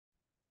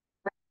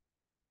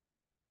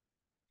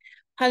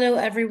Hello,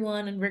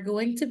 everyone, and we're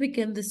going to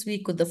begin this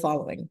week with the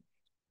following.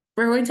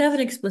 We're going to have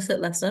an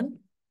explicit lesson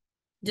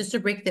just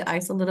to break the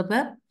ice a little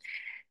bit.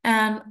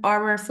 And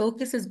our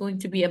focus is going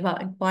to be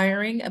about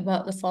inquiring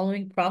about the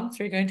following prompts.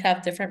 We're going to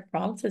have different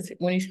prompts.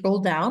 When you scroll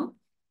down,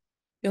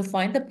 you'll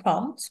find the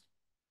prompts,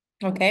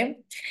 okay?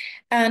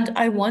 And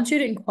I want you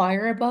to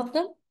inquire about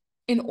them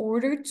in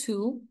order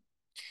to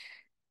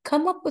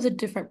come up with a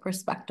different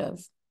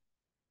perspective.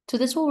 So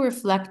this will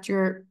reflect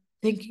your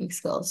thinking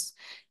skills,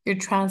 your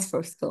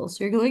transfer skills.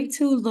 You're going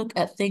to look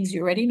at things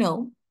you already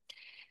know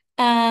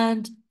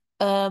and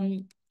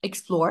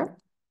explore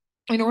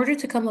in order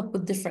to come up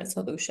with different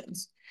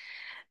solutions.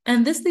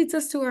 And this leads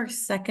us to our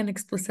second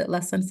explicit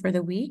lesson for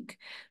the week,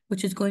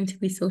 which is going to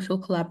be social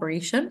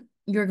collaboration.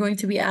 You're going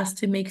to be asked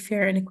to make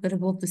fair and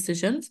equitable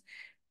decisions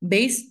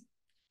based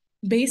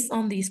based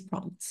on these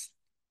prompts.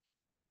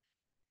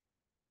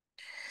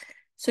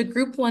 So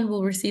group one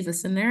will receive a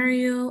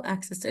scenario,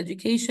 access to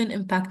education,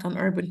 impact on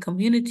urban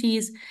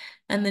communities,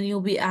 and then you'll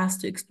be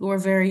asked to explore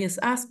various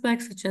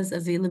aspects such as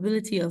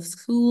availability of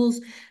schools,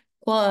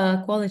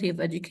 quality of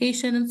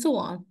education, and so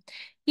on.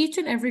 Each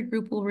and every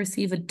group will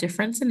receive a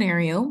different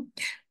scenario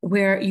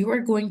where you are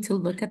going to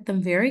look at them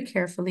very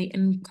carefully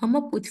and come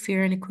up with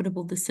fair and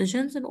equitable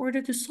decisions in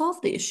order to solve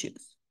the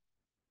issues.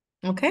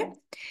 Okay?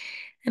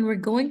 And we're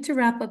going to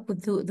wrap up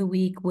with the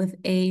week with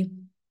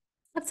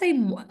let's say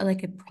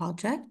like a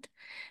project.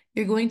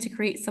 You're going to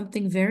create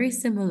something very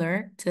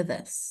similar to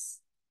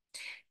this.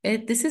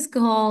 This is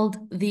called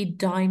the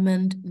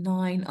Diamond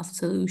 9 of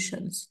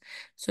solutions.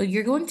 So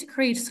you're going to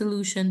create a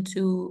solution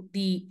to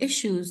the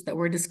issues that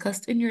were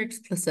discussed in your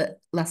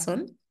explicit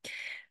lesson.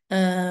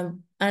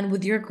 And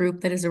with your group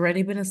that has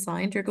already been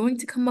assigned, you're going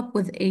to come up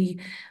with a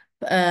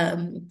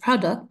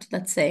product,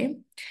 let's say,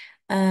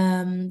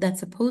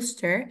 that's a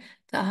poster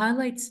that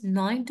highlights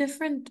 9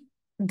 different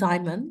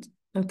diamonds,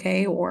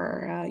 okay?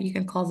 Or you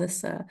can call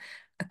this a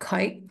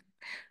kite,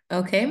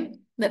 okay?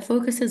 That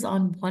focuses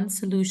on one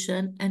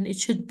solution and it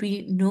should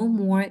be no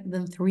more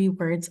than 3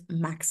 words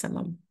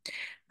maximum,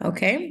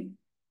 okay?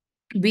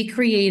 Be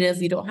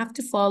creative. You don't have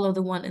to follow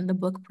the one in the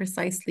book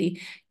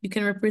precisely. You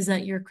can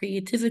represent your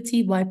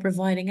creativity by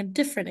providing a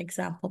different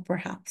example,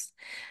 perhaps.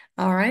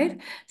 All right.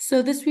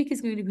 So this week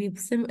is going to be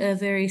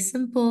very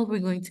simple. We're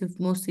going to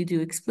mostly do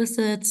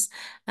explicits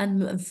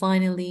and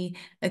finally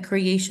a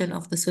creation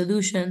of the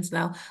solutions.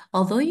 Now,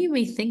 although you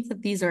may think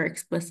that these are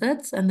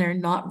explicits and they're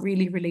not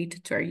really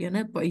related to our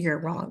unit, but you're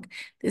wrong.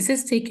 This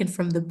is taken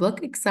from the book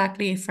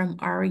exactly from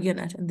our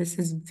unit. And this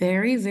is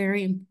very,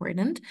 very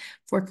important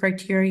for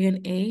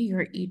criterion A,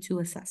 your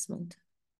E2 assessment.